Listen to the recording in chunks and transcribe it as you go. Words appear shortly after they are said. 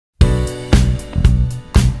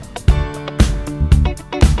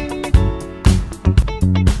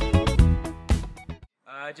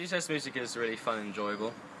GCSE music is really fun and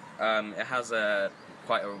enjoyable. It has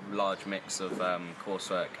quite a large mix of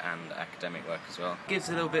coursework and academic work as well. Gives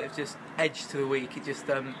a little bit of just edge to the week. It just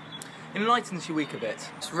enlightens your week a bit.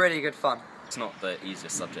 It's really good fun. It's not the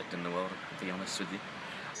easiest subject in the world, to be honest with you.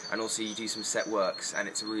 And also you do some set works, and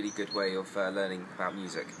it's a really good way of learning about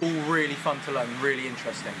music. All really fun to learn, really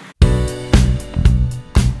interesting. The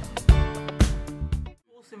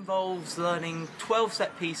course involves learning 12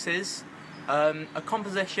 set pieces, a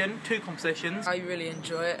composition, 2 compositions. I really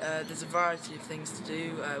enjoy it. There's a variety of things to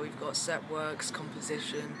do. We've got set works,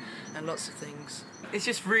 composition, and lots of things. It's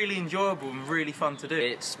just really enjoyable and really fun to do.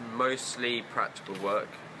 It's mostly practical work,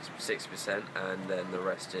 60%, and then the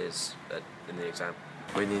rest is in the exam.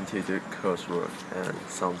 We need to do coursework and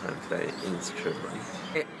sometimes play instruments.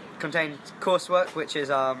 It contains coursework, which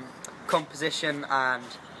is composition and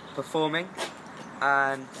performing,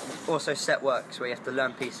 and also set works where you have to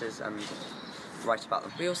learn pieces and write about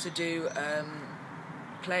them. We also do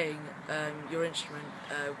playing your instrument,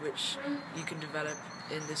 which you can develop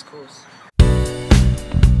in this course.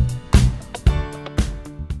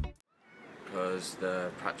 Because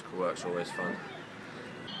the practical work's always fun.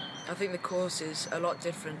 I think the course is a lot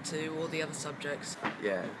different to all the other subjects.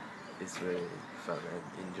 Yeah, it's really fun and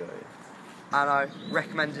enjoy it. And I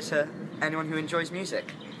recommend it to anyone who enjoys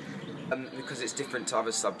music. Because it's different to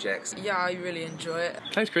other subjects. Yeah, I really enjoy it.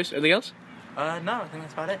 Thanks, Chris. Anything else? No, I think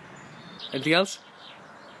that's about it. Anything else?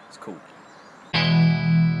 It's cool.